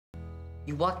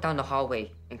You walk down the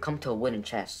hallway and come to a wooden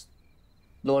chest.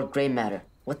 Lord Grey Matter,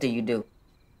 what do you do?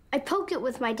 I poke it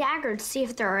with my dagger to see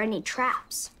if there are any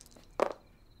traps.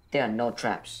 There are no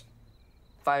traps.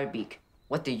 Firebeak,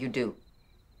 what do you do?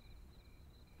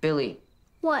 Billy.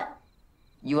 What?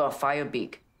 You are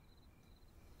Firebeak.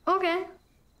 Okay.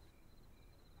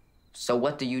 So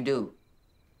what do you do?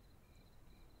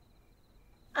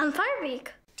 I'm Firebeak.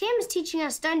 Tam is teaching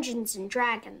us Dungeons and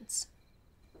Dragons.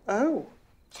 Oh.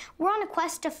 We're on a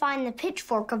quest to find the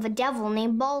pitchfork of a devil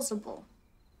named Balzabul.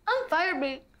 I'm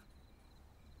Firebeak.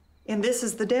 And this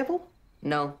is the devil?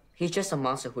 No, he's just a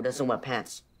monster who doesn't wear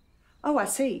pants. Oh, I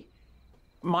see.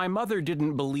 My mother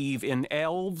didn't believe in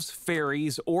elves,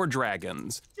 fairies, or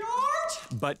dragons.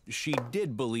 George! But she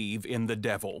did believe in the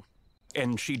devil.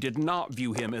 And she did not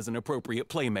view him as an appropriate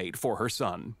playmate for her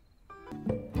son.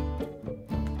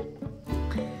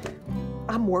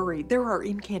 I'm worried. There are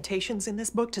incantations in this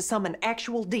book to summon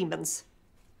actual demons.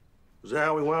 Is that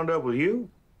how we wound up with you?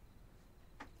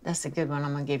 That's a good one.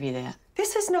 I'm gonna give you that.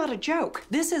 This is not a joke.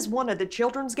 This is one of the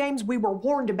children's games we were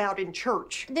warned about in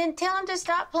church. Then tell him to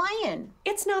stop playing.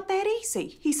 It's not that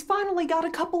easy. He's finally got a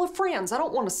couple of friends. I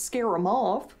don't want to scare him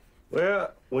off.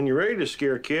 Well, when you're ready to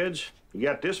scare kids, you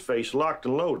got this face locked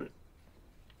and loaded.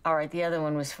 All right, the other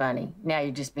one was funny. Now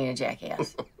you're just being a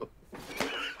jackass.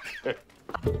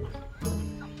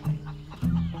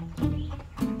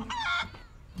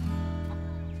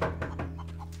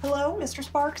 Hello, Mr.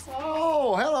 Sparks?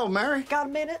 Oh, hello, Mary. Got a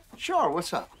minute? Sure,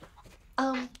 what's up?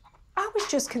 I was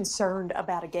just concerned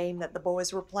about a game that the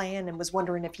boys were playing and was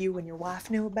wondering if you and your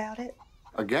wife knew about it.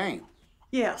 A game?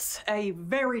 Yes, a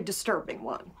very disturbing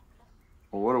one.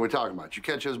 Well, what are we talking about? You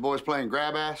catch those boys playing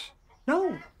grab ass?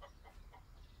 No.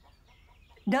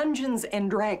 Dungeons and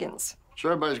Dragons. So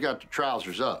everybody's got their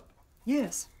trousers up.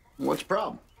 Yes. What's the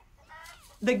problem?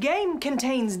 The game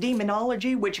contains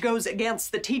demonology, which goes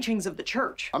against the teachings of the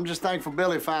church. I'm just thankful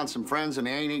Billy found some friends and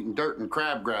he ain't eating dirt and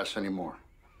crabgrass anymore.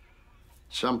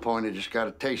 At some point, he just got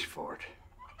a taste for it.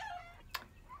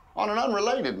 On an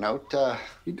unrelated note,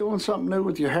 you doing something new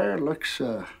with your hair? It looks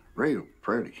real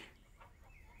pretty.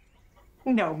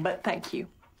 No, but thank you.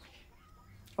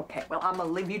 Okay, well, I'm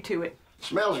gonna leave you to it.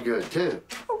 Smells good, too.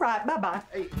 All right, bye-bye.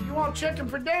 Hey, you want chicken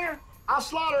for dinner? I'll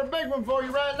slaughter a big one for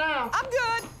you right now. I'm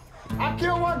good. I'll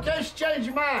kill one in case you change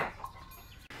your mind.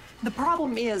 The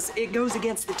problem is, it goes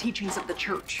against the teachings of the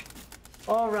church.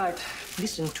 All right,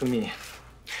 listen to me.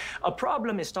 A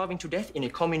problem is starving to death in a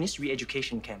communist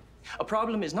re-education camp. A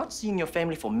problem is not seeing your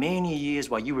family for many years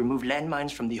while you remove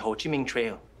landmines from the Ho Chi Minh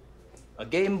Trail. A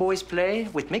game boys play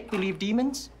with make-believe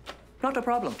demons? Not a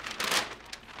problem.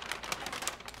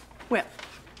 Well,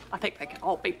 I think they can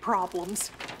all be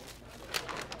problems.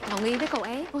 Đồng ý với cậu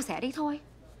ấy, cô sẽ đi thôi.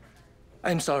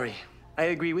 I'm sorry. I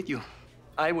agree with you.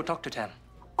 I will talk to Tam.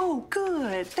 Oh,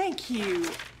 good. Thank you.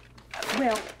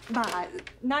 Well, bye.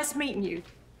 Nice meeting you.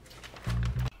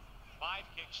 5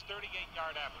 kicks,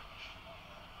 38-yard average.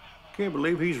 Can't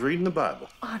believe he's reading the Bible.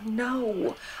 I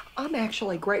know. I'm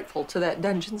actually grateful to that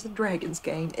Dungeons and Dragons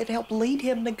game. It helped lead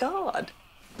him to God.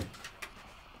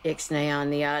 Ixnay on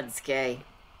the odds, gay.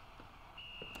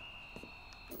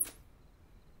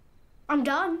 I'm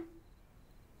done.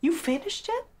 You finished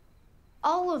it?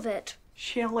 All of it.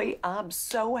 Shelley, I'm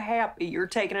so happy you're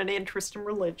taking an interest in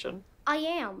religion. I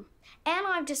am. And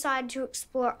I've decided to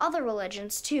explore other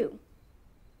religions, too.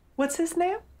 What's this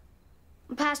now?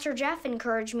 Pastor Jeff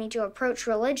encouraged me to approach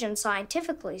religion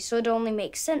scientifically, so it only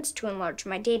makes sense to enlarge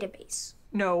my database.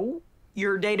 No,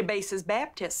 your database is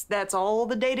Baptist. That's all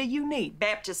the data you need,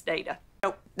 Baptist data.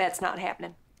 Nope, that's not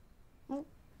happening.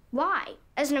 Why?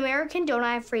 As an American, don't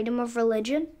I have freedom of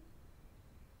religion?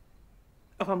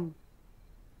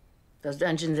 Those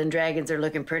Dungeons and Dragons are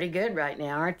looking pretty good right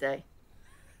now, aren't they?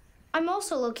 I'm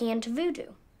also looking into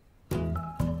voodoo.